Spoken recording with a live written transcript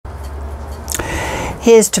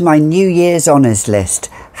Here's to my New Year's honours list.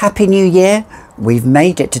 Happy New Year. We've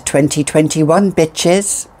made it to 2021,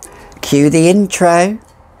 bitches. Cue the intro.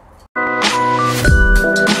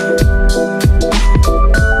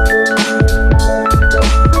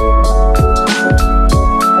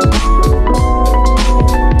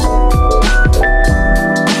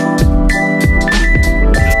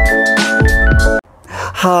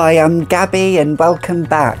 Hi, I'm Gabby and welcome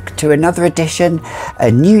back to another edition,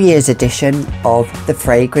 a New Year's edition of The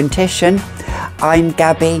Fragrantician. I'm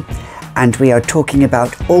Gabby and we are talking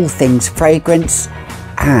about all things fragrance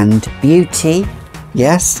and beauty.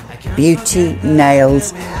 Yes, beauty,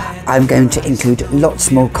 nails. I'm going to include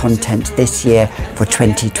lots more content this year for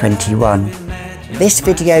 2021. This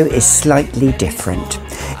video is slightly different.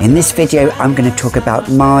 In this video, I'm going to talk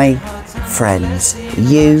about my friends,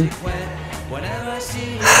 you,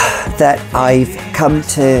 that I've come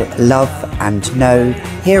to love and know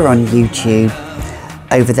here on YouTube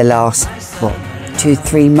over the last,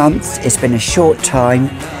 2-3 months. It's been a short time,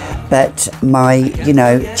 but my,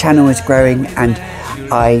 channel is growing and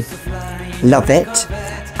I love it.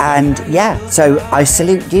 And yeah, so I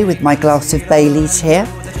salute you with my glass of Baileys here.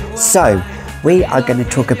 So we are going to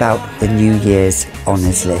talk about the New Year's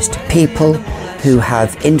honours list. People who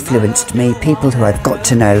have influenced me, people who I've got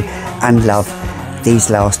to know and love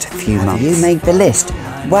these last few months. You made the list.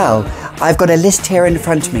 Well, I've got a list here in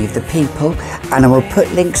front of me of the people, and I will put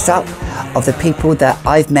links up of the people that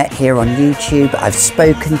I've met here on YouTube, I've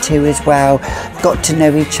spoken to as well, got to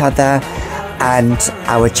know each other, and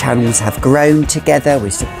our channels have grown together,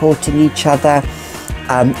 we're supporting each other.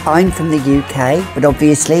 I'm from the UK, but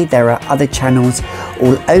obviously there are other channels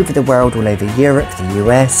all over the world, all over Europe, the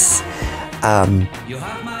US,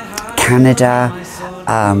 Canada,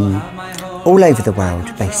 all over the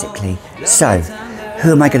world, basically. So,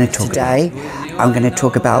 who am I going to talk today? I'm going to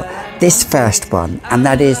talk about this first one, and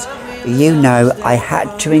that is, I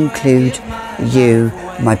had to include you,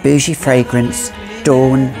 my bougie fragrance,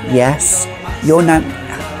 Dawn. Yes,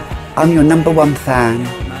 I'm your #1 fan,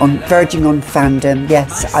 verging on fandom.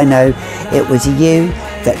 Yes, I know, it was you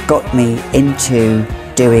that got me into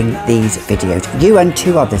doing these videos. You and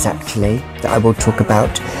 2 others, actually, that I will talk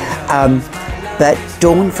about. But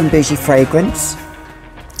Dawn from Bougie Fragrance,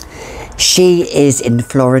 she is in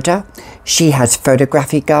Florida. She has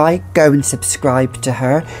Photography Guy. Go and subscribe to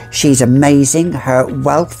her. She's amazing. Her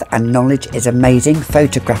wealth and knowledge is amazing.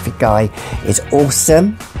 Photography Guy is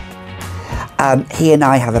awesome. He and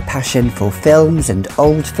I have a passion for films and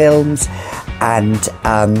old films, and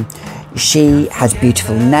she has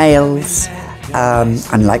beautiful nails,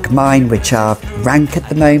 unlike mine, which are rank at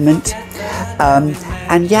the moment.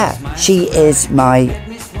 And yeah, she is my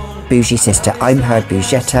bougie sister. I'm her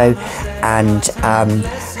bougetto, and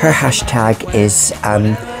her hashtag is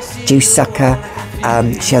Juice Sucker.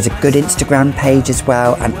 She has a good Instagram page as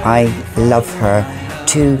well, and I love her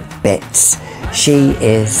to bits. She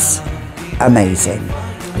is amazing.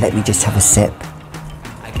 Let me just have a sip.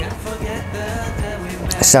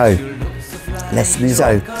 So, let's move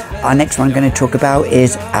on. Our next one I'm going to talk about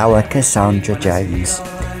is our Cassandra Jones.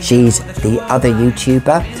 She's the other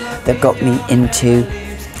YouTuber that got me into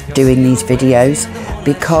doing these videos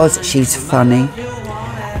because she's funny.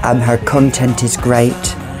 Her content is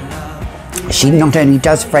great. She not only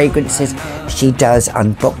does fragrances, she does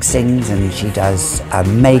unboxings and she does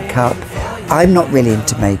makeup. I'm not really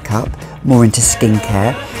into makeup, more into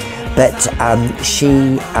skincare, but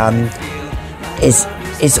she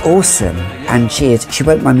is awesome, and she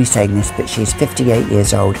won't mind me saying this, but she's 58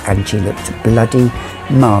 years old and she looks bloody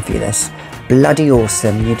marvellous. Bloody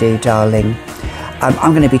awesome, you do, darling.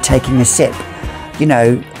 I'm going to be taking a sip,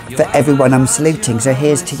 for everyone I'm saluting, so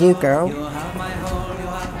here's to you, girl.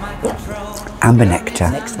 Amber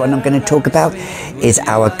Nectar. Next one I'm going to talk about is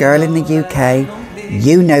our girl in the UK.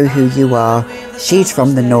 You know who you are. She's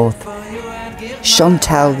from the north.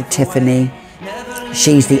 Chantal Tiffany.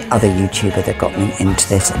 She's the other YouTuber that got me into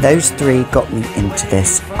this. Those 3 got me into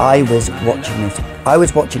this. I was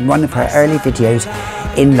watching one of her early videos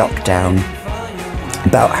in lockdown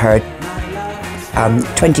about her,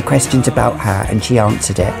 20 questions about her, and she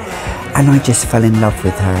answered it. And I just fell in love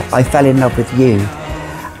with her. I fell in love with you,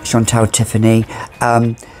 Chantal Tiffany.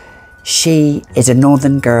 She is a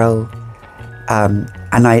northern girl, and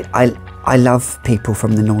I love people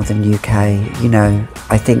from the northern UK.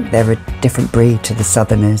 I think they're a different breed to the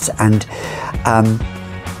southerners, and I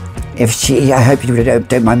hope you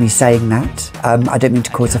don't mind me saying that. I don't mean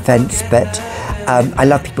to cause offence, but I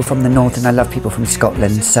love people from the north and I love people from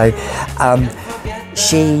Scotland. So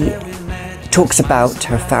she talks about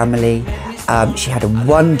her family, She had a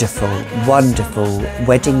wonderful, wonderful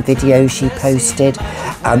wedding video she posted.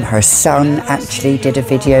 Her son actually did a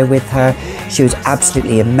video with her. She was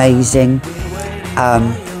absolutely amazing.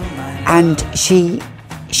 And she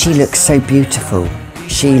looks so beautiful.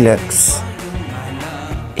 She's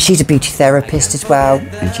a beauty therapist as well,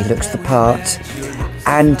 and she looks the part.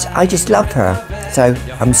 And I just love her. So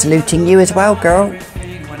I'm saluting you as well, girl.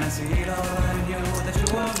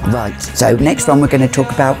 Right, so next one we're going to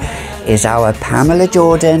talk about is our Pamela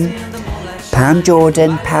Jordan. Pam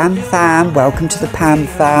Jordan, Pam Fam, welcome to the Pam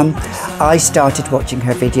Fam. I started watching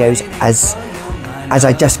her videos as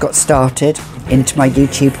I just got started into my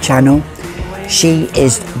YouTube channel. She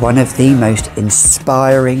is one of the most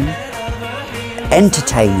inspiring,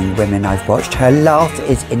 entertaining women I've watched. Her laugh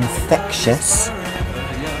is infectious.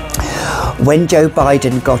 When Joe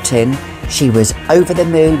Biden got in, she was over the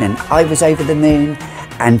moon and I was over the moon,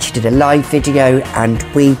 and she did a live video and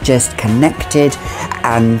we just connected,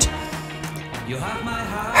 and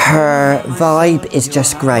her vibe is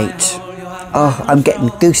just great. Oh, I'm getting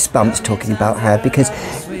goosebumps talking about her because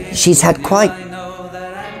she's had quite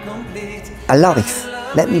a life.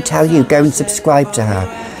 Let me tell you, go and subscribe to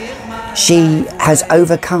her. She has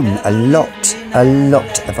overcome a lot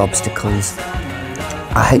of obstacles.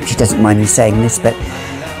 I hope she doesn't mind me saying this, but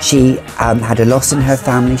she had a loss in her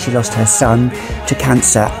family. She lost her son to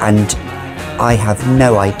cancer, and I have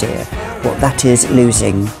no idea what that is,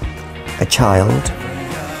 losing a child.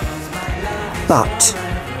 But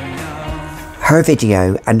her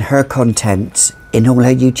video and her content in all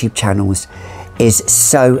her YouTube channels is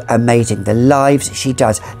so amazing. The lives she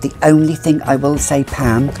does. The only thing I will say,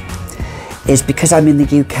 Pam, is because I'm in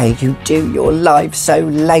the UK, you do your live so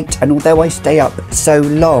late, and although I stay up so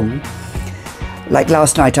long, like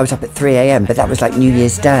last night I was up at 3 AM, but that was like New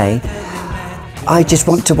Year's Day, I just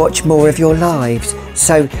want to watch more of your lives.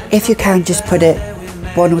 So if you can just put it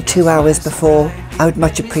 1 or 2 hours before, I would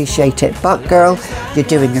much appreciate it. But girl, you're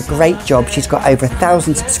doing a great job. She's got over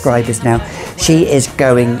 1,000 subscribers now. She is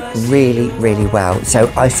going really, really well.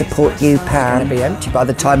 So I support you, Pam. It's going to be empty by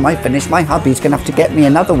the time I finish. My hubby's going to have to get me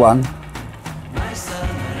another one.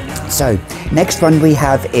 So, next one we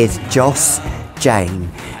have is Joss Jane.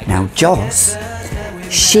 Now, Joss,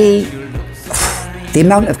 the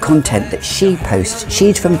amount of content that she posts,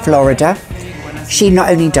 she's from Florida. She not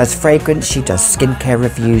only does fragrance, she does skincare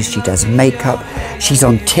reviews, she does makeup. She's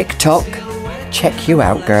on TikTok. Check you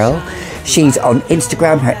out, girl. She's on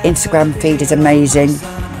Instagram. Her Instagram feed is amazing.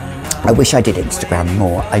 I wish I did Instagram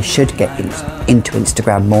more. I should get into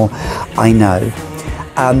Instagram more, I know.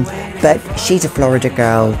 But she's a Florida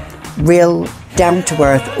girl. Real,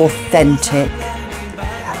 down-to-earth, authentic.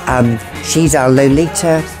 She's our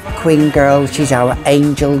Lolita Queen girl. She's our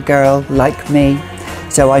angel girl, like me.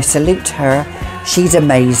 So I salute her. She's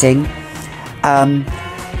amazing.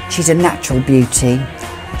 She's a natural beauty.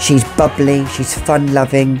 She's bubbly. She's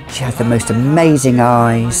fun-loving. She has the most amazing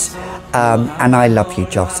eyes. And I love you,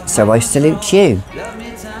 Joss. So I salute you.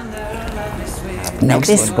 Next,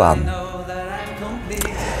 this one.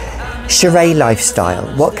 Sheree Lifestyle.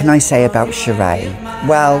 What can I say about Sheree?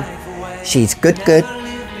 Well, she's good.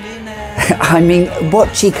 I mean,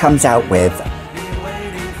 what she comes out with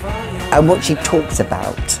and what she talks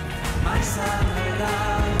about,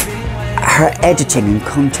 her editing and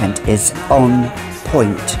content is on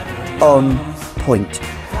point.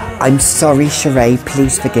 I'm sorry, Sheree,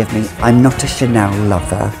 please forgive me. I'm not a Chanel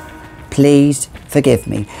lover. Please forgive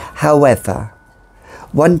me. However,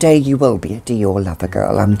 one day you will be a Dior lover,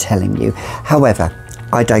 girl, I'm telling you. However,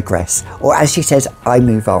 I digress. Or as she says, I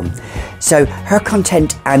move on. So her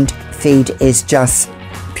content and feed is just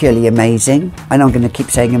purely amazing. And I'm going to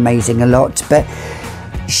keep saying amazing a lot, but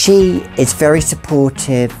she is very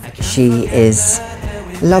supportive. She is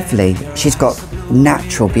lovely. She's got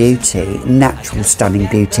natural beauty, natural stunning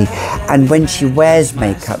beauty. And when she wears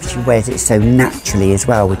makeup, she wears it so naturally as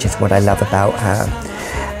well, which is what I love about her.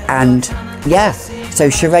 And yeah, so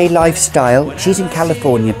Sheree Lifestyle, she's in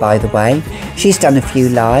California, by the way. She's done a few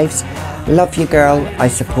lives. Love you, girl. I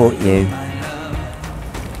support you.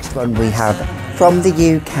 Next one we have from the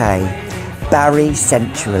UK, Barry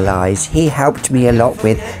Centralise. He helped me a lot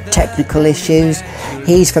with technical issues.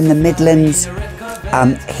 He's from the Midlands.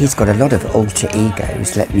 He's got a lot of alter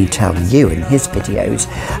egos, let me tell you, in his videos.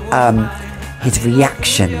 His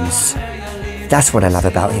reactions. That's what I love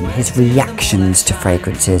about him. His reactions to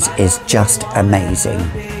fragrances is just amazing.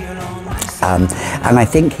 And I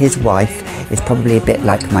think his wife is probably a bit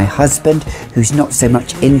like my husband, who's not so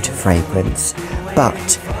much into fragrance,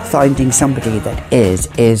 but finding somebody that is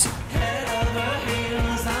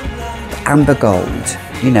amber gold.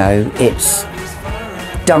 You know, it's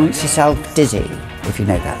Dance Yourself Dizzy, if you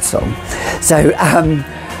know that song. So,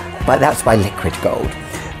 but that's by Liquid Gold.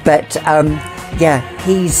 But yeah,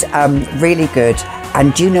 he's really good.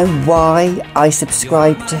 And do you know why I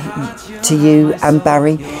subscribed to you and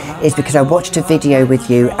Barry? Is because I watched a video with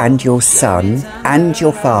you and your son and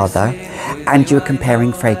your father, and you were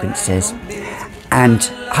comparing fragrances. And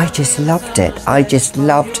I just loved it. I just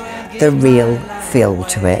loved the real feel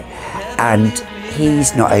to it. And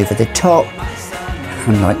he's not over the top,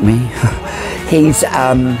 unlike me. He's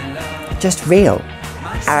just real.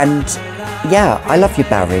 And yeah, I love you,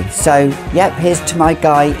 Barry. So, yep, here's to my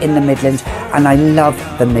guy in the Midlands. And I love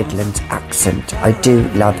the Midlands accent. I do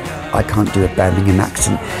love, I can't do a Birmingham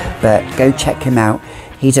accent, but go check him out.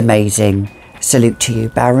 He's amazing. Salute to you,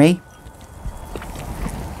 Barry.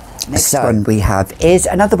 Next one we have is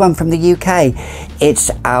another one from the UK.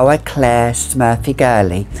 It's our Claire Smurfy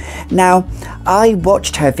Girly. Now, I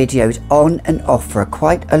watched her videos on and off for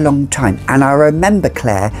quite a long time, and I remember,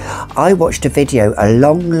 Claire, I watched a video a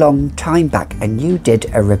long time back and you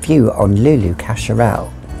did a review on Lulu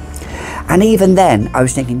Cacharel. And even then I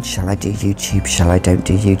was thinking, shall I do YouTube? Shall I don't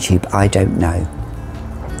do YouTube? I don't know.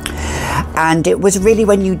 And it was really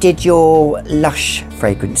when you did your Lush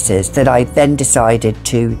fragrances that I then decided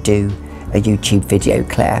to do a YouTube video,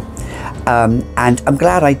 Claire. And I'm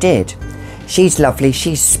glad I did. She's lovely.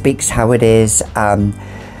 She speaks how it is.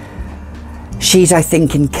 She's, I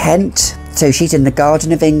think, in Kent. So she's in the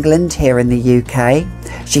Garden of England here in the UK.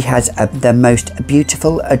 She has the most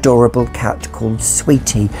beautiful, adorable cat called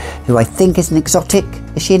Sweetie, who I think is an exotic.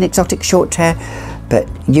 Is she an exotic short hair? But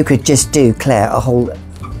you could just do, Claire, a whole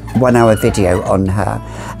 1 hour video on her,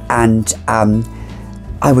 and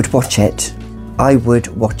I would watch it. I would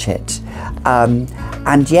watch it.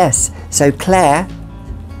 And yes, so Claire,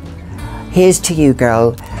 here's to you,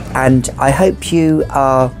 girl, and I hope you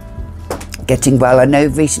are getting well. I know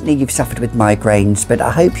recently you've suffered with migraines, but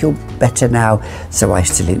I hope you're better now, so I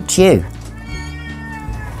salute you.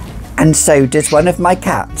 And so does one of my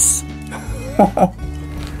cats.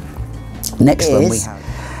 Next one we have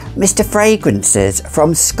Mr. Fragrances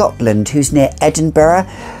from Scotland, who's near Edinburgh.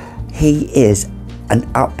 He is an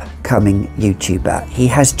upcoming YouTuber. He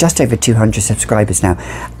has just over 200 subscribers now,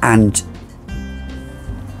 and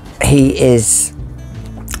he is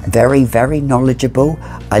very knowledgeable.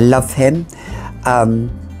 I love him.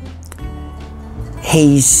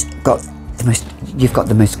 He's got the most, you've got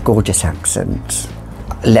the most gorgeous accent.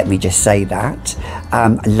 Let me just say that. I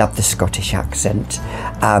love the Scottish accent.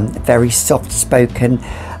 Very soft spoken,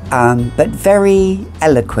 but very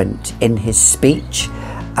eloquent in his speech.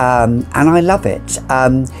 And I love it.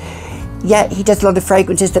 Yeah, he does a lot of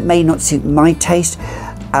fragrances that may not suit my taste,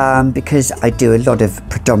 because I do a lot of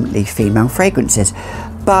predominantly female fragrances,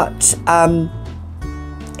 but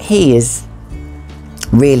he is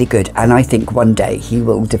really good, and I think one day he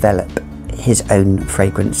will develop his own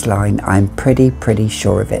fragrance line. I'm pretty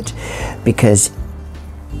sure of it, because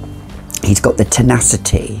he's got the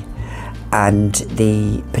tenacity and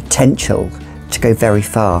the potential to go very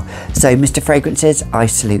far. So Mr. Fragrances, I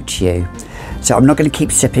salute you. So I'm not going to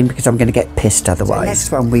keep sipping because I'm going to get pissed otherwise. So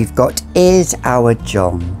next one we've got is our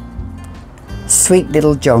John. Sweet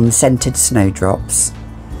little John Scented Snowdrops,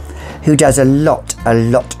 who does a lot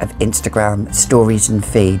of Instagram stories and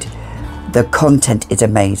feed. The content is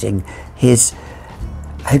amazing. His,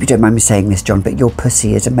 I hope you don't mind me saying this, John, but your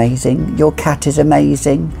pussy is amazing. Your cat is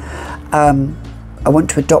amazing. I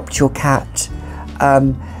want to adopt your cat.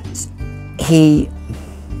 He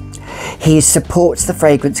supports the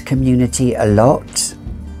fragrance community a lot,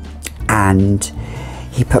 and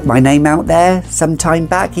he put my name out there some time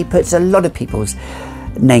back. He puts a lot of people's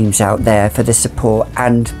names out there for the support,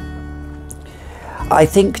 and I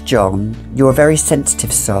think, John, you're a very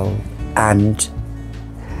sensitive soul, and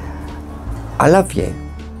I love you.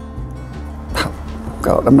 Oh,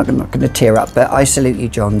 God, I'm not going to tear up, but I salute you,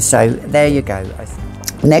 John. So there you go.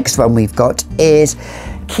 Next one we've got is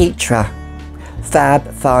Keitra. Fab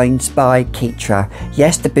Finds by Keitra.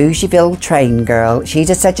 Yes, the Bougieville train girl. She's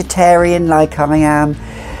a Sagittarian like I am.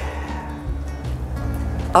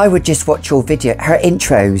 I would just watch your video. Her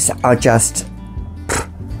intros are just...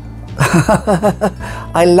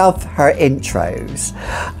 I love her intros.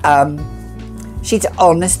 She's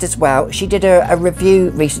honest as well. She did a review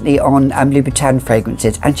recently on Louboutin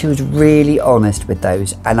fragrances, and she was really honest with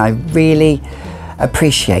those, and I really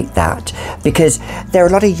appreciate that, because there are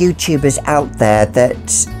a lot of YouTubers out there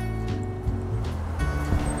that,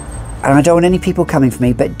 and I don't want any people coming for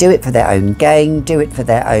me, but do it for their own gain, do it for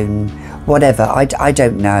their own whatever. I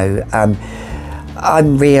don't know.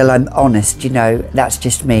 I'm real, I'm honest, you know, that's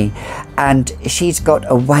just me. and she's got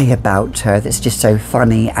a way about her that's just so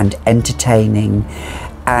funny and entertaining,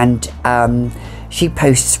 and she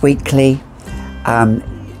posts weekly.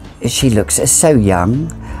 She looks so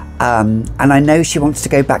young, and I know she wants to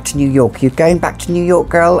go back to New York. You're going back to New York,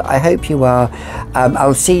 girl? I hope you are.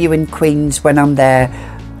 I'll see you in Queens when I'm there,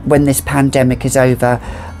 when this pandemic is over.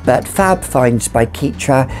 But Fab Finds by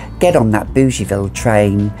Keitra, get on that Bougieville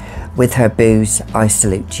train with her booze. I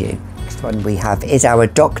salute you. Next one we have is our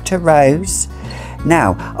Dr. Rose.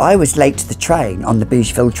 Now, I was late to the train, on the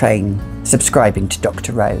Bougieville train, subscribing to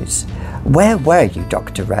Dr. Rose. Where were you,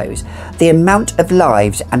 Dr. Rose? The amount of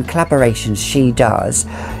lives and collaborations she does,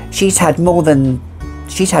 she's had more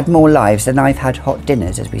lives than I've had hot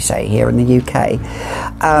dinners, as we say here in the UK.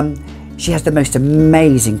 She has the most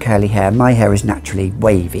amazing curly hair. My hair is naturally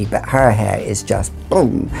wavy, but her hair is just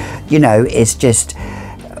boom. You know, it's just,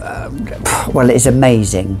 well, it's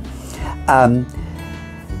amazing.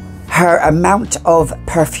 Her amount of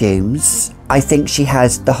perfumes, I think she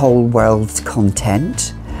has the whole world's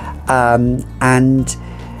content. And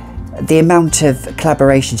the amount of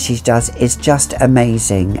collaboration she does is just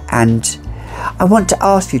amazing. And I want to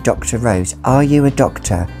ask you, Dr. Rose, are you a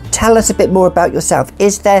doctor? Tell us a bit more about yourself.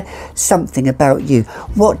 Is there something about you?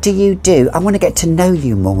 What do you do? I want to get to know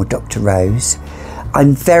you more, Dr. Rose.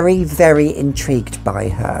 I'm very, very intrigued by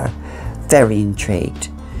her. Very intrigued.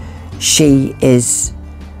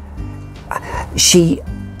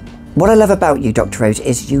 What I love about you, Dr. Rose,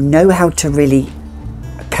 is you know how to really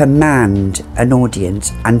command an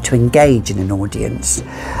audience and to engage in an audience.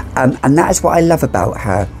 And that is what I love about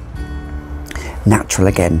her. Natural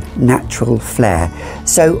again, natural flair.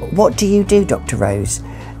 So what do you do, Dr. Rose?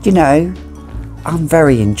 You know, I'm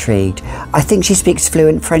very intrigued. I think she speaks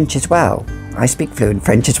fluent French as well. I speak fluent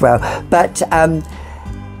French as well. But,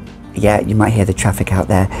 yeah, you might hear the traffic out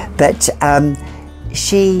there. But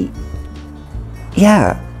she's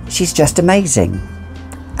just amazing.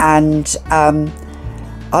 And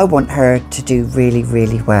I want her to do really,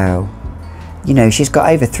 really well. You know, she's got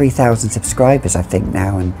over 3,000 subscribers, I think,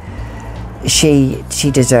 now, and she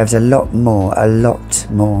deserves a lot more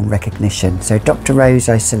recognition. So Dr. Rose,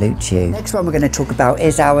 I salute you. Next one we're going to talk about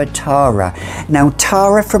is our Tara. Now,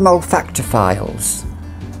 Tara from Olfactophiles.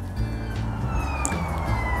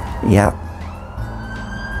 Yeah.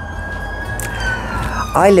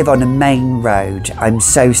 I live on a main road. I'm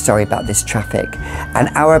so sorry about this traffic. And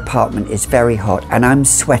our apartment is very hot and I'm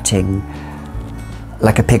sweating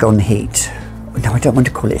like a pig on heat. No, I don't want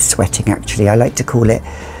to call it sweating actually. I like to call it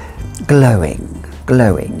glowing.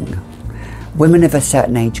 Women of a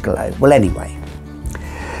certain age glow. Well, anyway,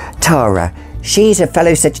 Tara, she's a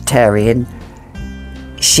fellow Sagittarian.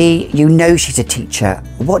 You know she's a teacher.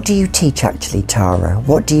 What do you teach actually, Tara?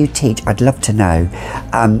 What do you teach? I'd love to know.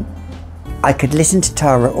 I could listen to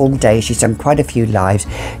Tara all day. She's done quite a few lives.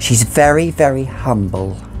 She's very, very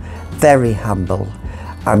humble. Very humble.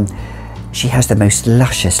 She has the most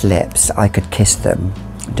luscious lips. I could kiss them.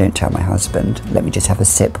 Don't tell my husband. Let me just have a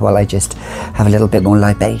sip while I just have a little bit more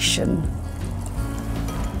libation.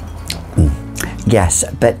 Yes,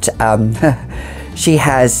 but she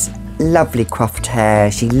has lovely coiffed hair.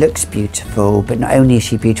 She looks beautiful, but not only is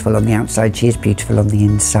she beautiful on the outside, she is beautiful on the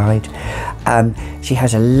inside. She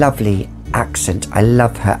has a lovely accent. I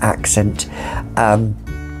love her accent.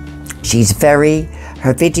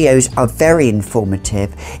 Her videos are very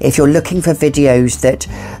informative. If you're looking for videos that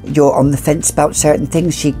you're on the fence about certain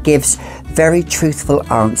things, she gives very truthful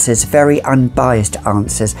answers, very unbiased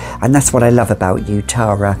answers, and that's what I love about you,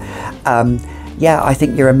 Tara. Yeah, I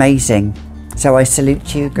think you're amazing. So I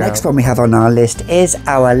salute you, girl. Next one we have on our list is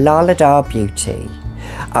our Lala Da Beauty.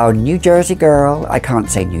 Our New Jersey girl. I can't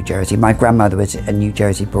say New Jersey. My grandmother was a New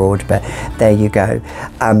Jersey broad, but there you go.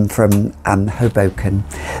 From Hoboken.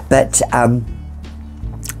 But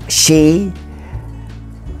she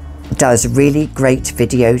does really great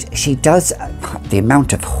videos. She does the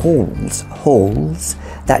amount of hauls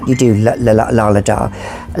that you do, Lala Da.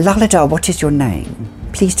 Lala Da, what is your name?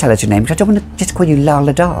 Please tell us your name, because I don't want to just call you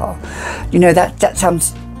Lala Da. You know, that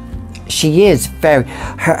sounds... She is very...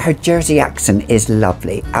 Her Jersey accent is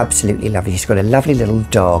lovely, absolutely lovely. She's got a lovely little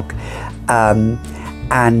dog.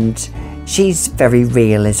 And she's very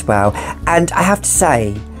real as well. And I have to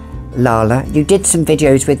say, Lala, you did some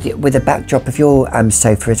videos with a backdrop of your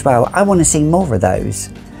sofa as well. I want to see more of those.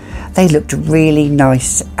 They looked really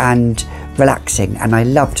nice and relaxing, and I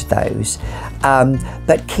loved those.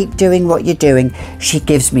 But keep doing what you're doing. She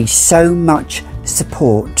gives me so much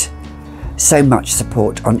support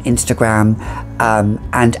on Instagram.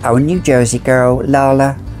 And our New Jersey girl,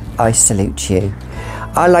 Lala, I salute you.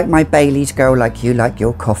 I like my Baileys, girl, like you like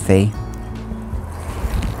your coffee.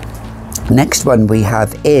 Next one we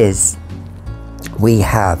have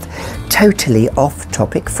Totally Off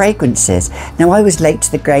Topic Fragrances. Now, I was late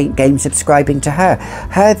to the game subscribing to her.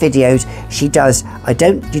 Her videos, she does,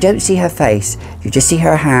 you don't see her face, you just see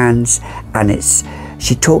her hands, and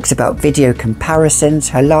she talks about video comparisons.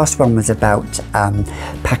 Her last one was about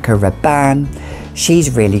Paco Rabanne.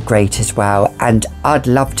 She's really great as well, and I'd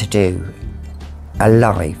love to do a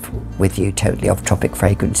live with you, Totally Off Topic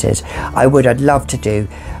Fragrances. I'd love to do,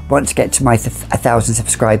 once I get to my 1,000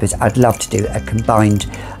 subscribers, I'd love to do a combined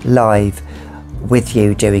live with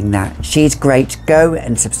you doing that. She's great. Go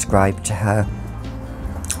and subscribe to her.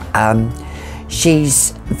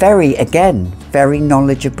 She's very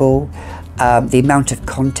knowledgeable. The amount of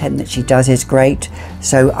content that she does is great,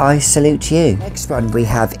 so I salute you. Next one we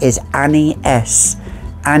have is Annie S.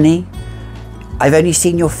 Annie, I've only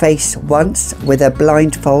seen your face once with a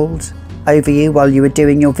blindfold over you while you were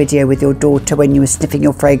doing your video with your daughter when you were sniffing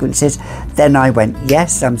your fragrances. Then I went,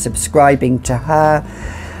 yes, I'm subscribing to her.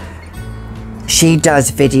 She does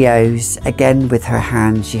videos again with her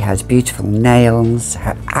hands. She has beautiful nails.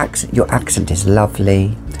 Her accent, your accent is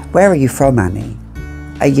lovely. Where are you from, Annie?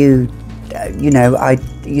 Are you,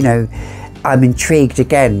 I'm intrigued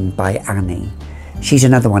again by Annie. She's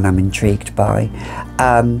another one I'm intrigued by.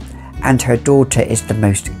 And her daughter is the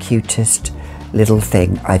most cutest little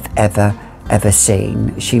thing I've ever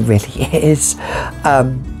seen. She really is.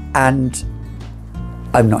 And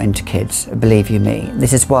I'm not into kids, believe you me.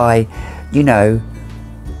 This is why,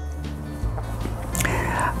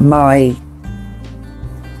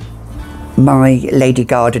 my Lady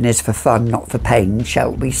Garden is for fun, not for pain,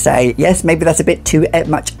 shall we say. Yes, maybe that's a bit too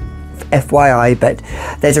much FYI, but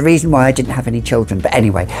there's a reason why I didn't have any children. But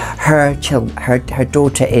anyway, her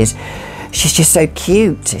daughter she's just so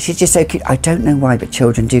cute. She's just so cute. I don't know why, but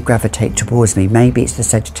children do gravitate towards me. Maybe it's the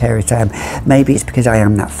Sagittarius I am. Maybe it's because I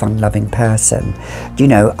am that fun-loving person.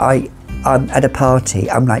 I'm at a party,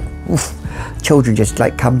 I'm like, oof, children just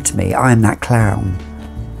like come to me. I am that clown.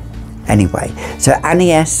 Anyway, so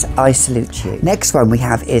Annie S, I salute you. Next one we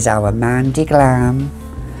have is our Mandy Glam.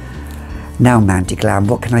 Now, Mandy Glam,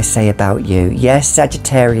 what can I say about you? Yes,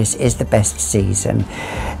 Sagittarius is the best season.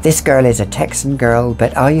 This girl is a Texan girl,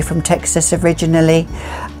 but are you from Texas originally?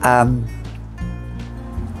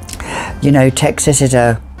 Texas is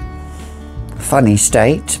a funny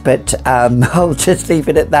state, but I'll just leave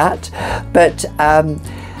it at that. But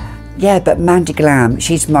but Mandy Glam,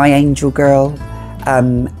 she's my angel girl.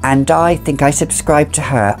 And I think I subscribed to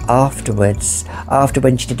her afterwards, after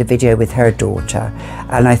when she did a video with her daughter,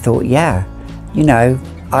 and I thought, yeah,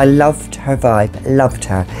 I loved her vibe, loved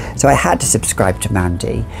her, so I had to subscribe to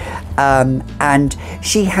Mandy. And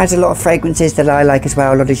she has a lot of fragrances that I like as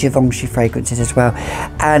well, a lot of Givenchy fragrances as well,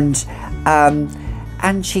 and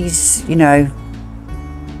she's in her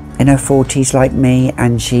 40s like me,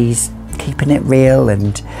 and she's keeping it real,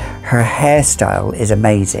 and her hairstyle is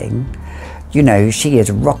amazing. She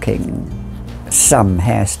is rocking some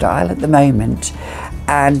hairstyle at the moment.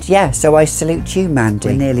 And yeah, so I salute you, Mandy.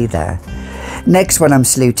 We're nearly there. Next one I'm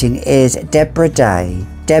saluting is Deborah Day.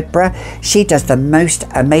 Deborah, she does the most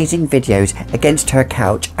amazing videos against her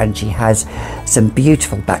couch, and she has some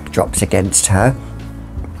beautiful backdrops against her,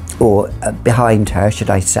 or behind her, should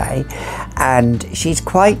I say. And she's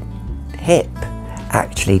quite hip,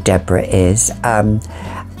 actually, Deborah is. And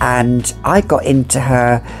I got into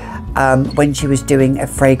her when she was doing a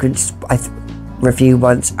fragrance review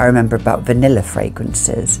once, I remember, about vanilla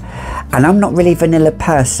fragrances, and I'm not really a vanilla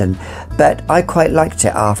person, but I quite liked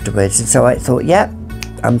it afterwards, and so I thought, yeah,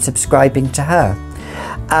 I'm subscribing to her.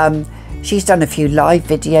 She's done a few live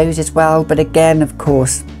videos as well, but again, of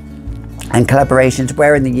course, and collaborations.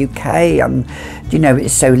 We're in the UK,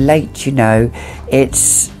 it's so late,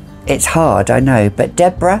 it's hard, I know, but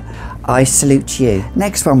Deborah, I salute you.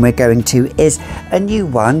 Next one we're going to is a new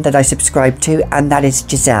one that I subscribe to, and that is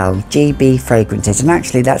Giselle, GB Fragrances. And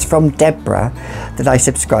actually that's from Deborah that I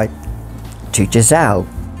subscribe to Giselle.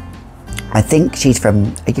 I think she's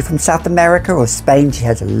from, are you from South America or Spain? She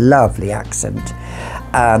has a lovely accent.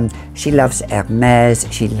 She loves Hermes,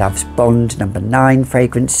 she loves Bond No. 9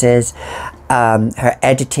 fragrances. Her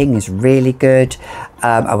editing is really good.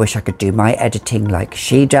 I wish I could do my editing like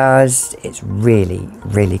she does. It's really,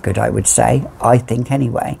 really good, I would say. I think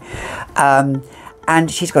anyway. And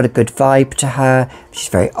she's got a good vibe to her. She's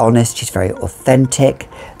very honest. She's very authentic.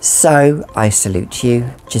 So I salute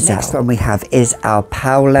you, Giselle. Next one we have is our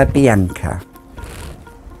Paola Bianca.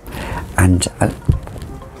 And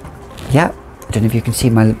yeah, I don't know if you can see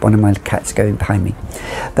one of my cats going behind me.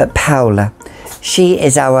 But Paola, she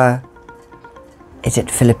is our, is it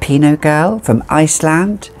Filipino girl from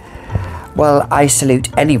Iceland? well, I salute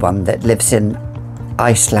anyone that lives in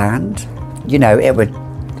Iceland. You know,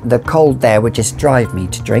 the cold there would just drive me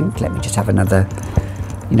to drink. Let me just have another,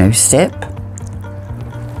 you know, sip.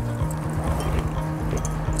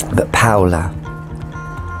 But Paula,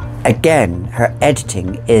 again, her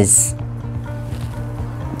editing is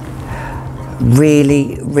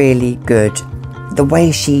really, really good. The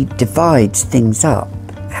way she divides things up.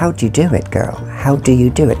 How do you do it, girl? How do you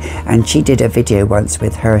do it? And she did a video once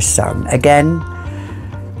with her son. Again,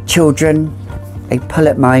 children, they pull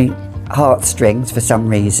at my heartstrings for some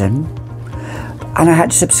reason. And I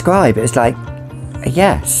had to subscribe. It was like,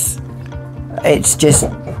 yes. It's just,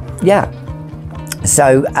 yeah.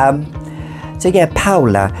 So yeah,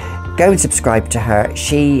 Paula, go and subscribe to her.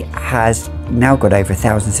 She has now got over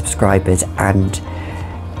 1,000 subscribers and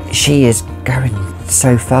she is going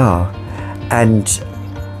so far. And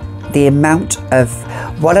the amount of,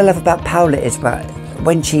 what I love about Paula is that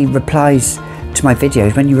when she replies to my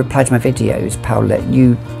videos, when you reply to my videos, Paula,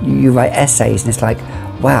 you write essays, and it's like,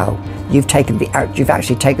 wow, you've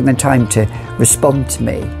actually taken the time to respond to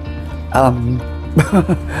me.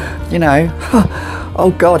 You know,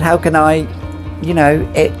 oh God, how can I, you know,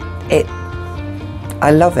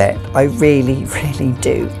 I love it. I really, really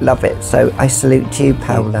do love it. So I salute you,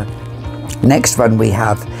 Paula. Next one we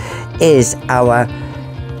have is our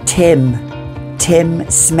Tim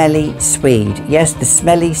Smelly Swede. Yes, the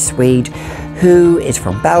Smelly Swede, who is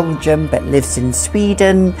from Belgium but lives in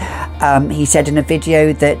Sweden. He said in a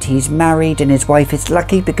video that he's married and his wife is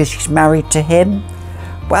lucky because she's married to him.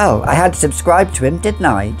 Well, I had to subscribe to him, didn't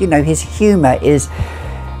I? You know, his humour is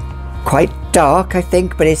quite dark, I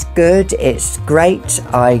think, but it's good, it's great.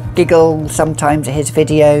 I giggle sometimes at his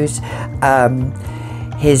videos.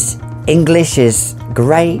 His English is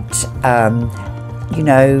great. You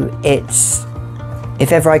know, it's,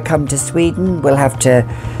 if ever I come to Sweden, we'll have to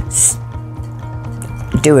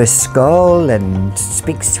do a skål and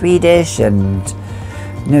speak Swedish, and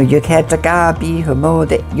you know, jag heter Gabi, hur mår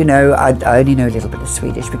du? You know, I only know a little bit of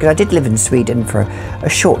Swedish because I did live in Sweden for a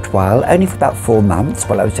short while, only for about 4 months,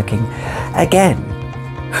 while I was looking, again,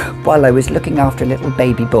 while I was looking after a little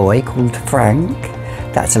baby boy called Frank.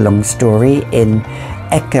 That's a long story, in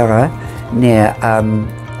Ekerö, near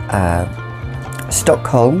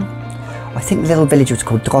Stockholm. I think the little village was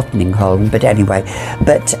called Drottningholm, but anyway,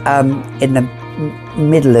 but in the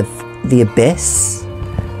middle of the abyss.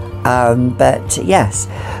 But yes,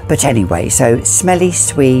 but anyway, so Smelly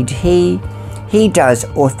Swede, he does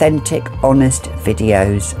authentic, honest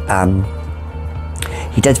videos.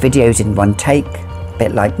 He does videos in one take, a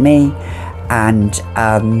bit like me, and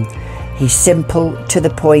he's simple, to the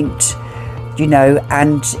point, you know,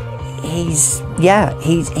 and he's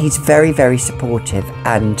very, very supportive.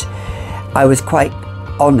 And I was quite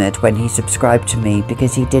honoured when he subscribed to me,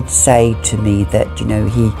 because he did say to me that, you know,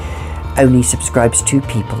 he only subscribes to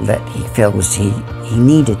people that he feels he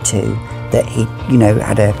needed to, that he, you know,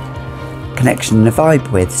 had a connection and a vibe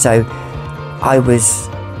with. So I was,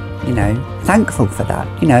 you know, thankful for that.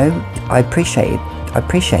 You know, I appreciate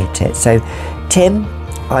it. So Tim,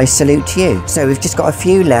 I salute you. So we've just got a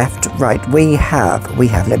few left. Right, we have,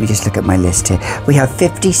 let me just look at my list here. We have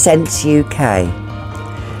 50 Cents UK.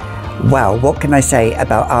 Well, what can I say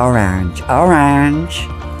about our Ange? Our Ange,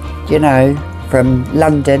 you know, from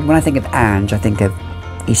London. When I think of Ange, I think of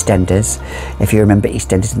EastEnders, if you remember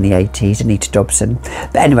EastEnders in the 80s, Anita Dobson.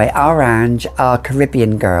 But anyway, our Ange, our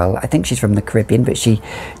Caribbean girl, I think she's from the Caribbean, but she,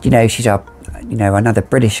 you know, she's our, you know, another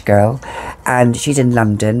British girl, and she's in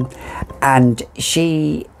London, and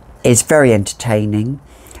she is very entertaining.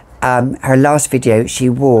 Her last video, she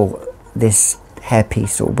wore this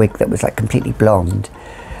hairpiece or wig that was like completely blonde,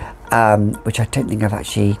 which I don't think I've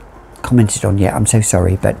actually commented on yet. I'm so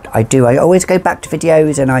sorry, but I always go back to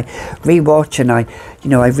videos and I rewatch, and I, you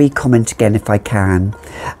know, I re-comment again if I can.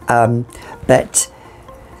 But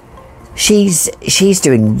she's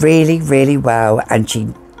doing really, really well,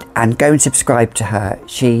 and go and subscribe to her.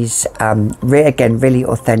 She's again really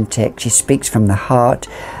authentic. She speaks from the heart,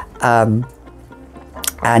 and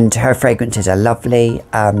her fragrances are lovely.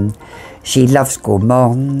 She loves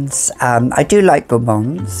gourmands. I do like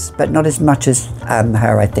gourmands, but not as much as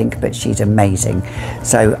her, I think, but she's amazing.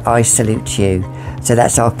 So I salute you. So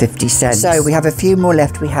that's our 50 cents. So we have a few more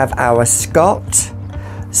left. We have our Scott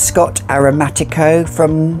Aromatico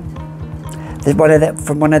from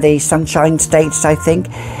one of the Sunshine States, I think.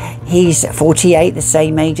 He's 48, the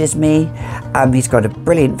same age as me. He's got a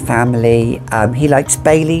brilliant family. He likes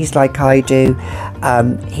Baileys like I do.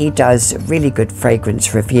 He does really good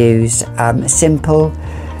fragrance reviews. Simple,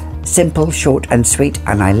 short and sweet,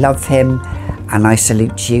 and I love him. And I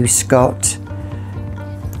salute you, Scott.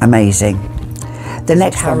 Amazing. The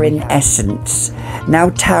next Taryn Essence. Now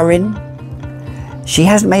Taryn, she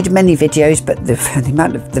hasn't made many videos, but the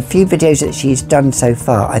few videos that she's done so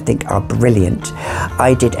far I think are brilliant.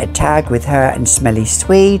 I did a tag with her and Smelly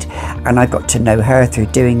Swede, and I got to know her through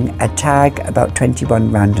doing a tag about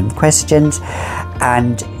 21 random questions,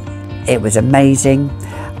 and it was amazing.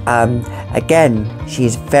 Again,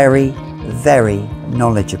 she's very, very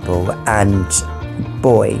knowledgeable, and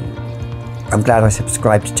boy, I'm glad I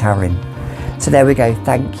subscribed to Taryn. So there we go,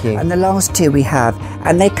 thank you. And the last two we have,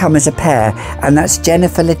 and they come as a pair, and that's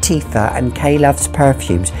Jennifer Latifa and Kay Loves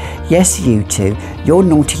Perfumes. Yes, you two, you're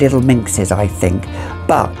naughty little minxes, I think,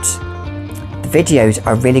 but the videos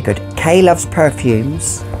are really good. Kay Loves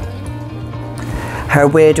Perfumes, Her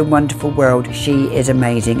Weird and Wonderful World, she is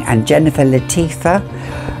amazing. And Jennifer Latifa,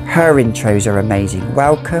 her intros are amazing.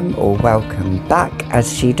 Welcome or welcome back,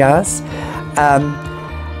 as she does.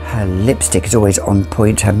 Her lipstick is always on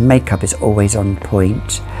point, her makeup is always on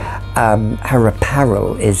point, her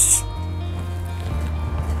apparel is,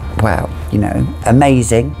 well, you know,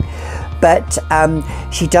 amazing. But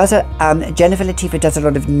she does Jennifer Latifa does a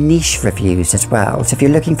lot of niche reviews as well. So if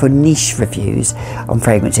you're looking for niche reviews on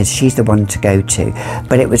fragrances, she's the one to go to.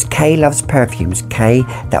 But it was Kay Loves Perfumes, Kay,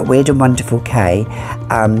 that weird and wonderful Kay,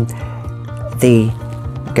 the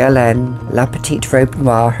Guerlain La Petite Robe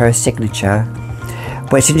Noire, her signature.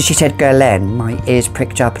 Well, as soon as she said Guerlain, my ears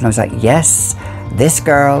pricked up and I was like, yes, this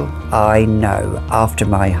girl I know, after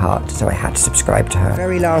my heart. So I had to subscribe to her. The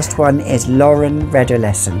very last one is Lauren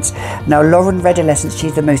Redolescence. Now, Lauren Redolescence,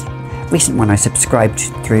 she's the most recent one I subscribed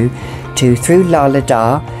through La La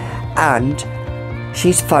Da, and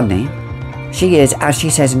she's funny. She is, as she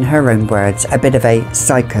says in her own words, a bit of a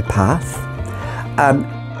psychopath.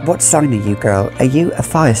 What sign are you, girl? Are you a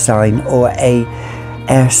fire sign or a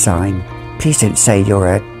air sign? Please don't say you're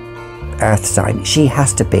a earth sign. She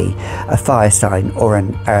has to be a fire sign or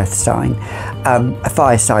an earth sign, a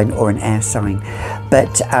fire sign or an air sign.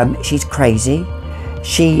 But she's crazy.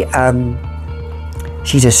 She's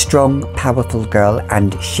a strong, powerful girl,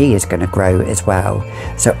 and she is going to grow as well.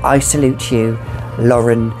 So I salute you,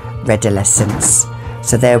 Lauren Redolescence.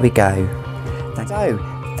 So there we go. So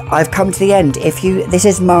I've come to the end. This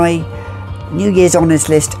is my New Year's honours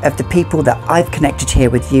list of the people that I've connected here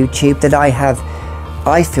with YouTube, that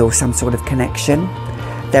I feel some sort of connection.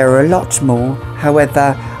 There are a lot more,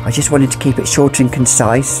 however, I just wanted to keep it short and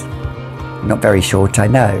concise. Not very short, I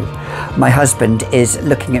know. My husband is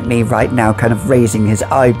looking at me right now, kind of raising his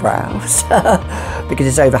eyebrows, because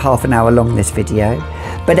it's over half an hour long, this video.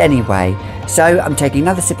 But anyway, so I'm taking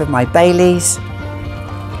another sip of my Baileys.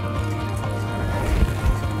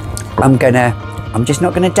 I'm just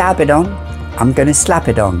not gonna dab it on. I'm going to slap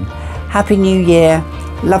it on. Happy New Year.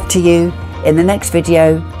 Love to you. In the next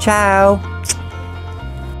video. Ciao.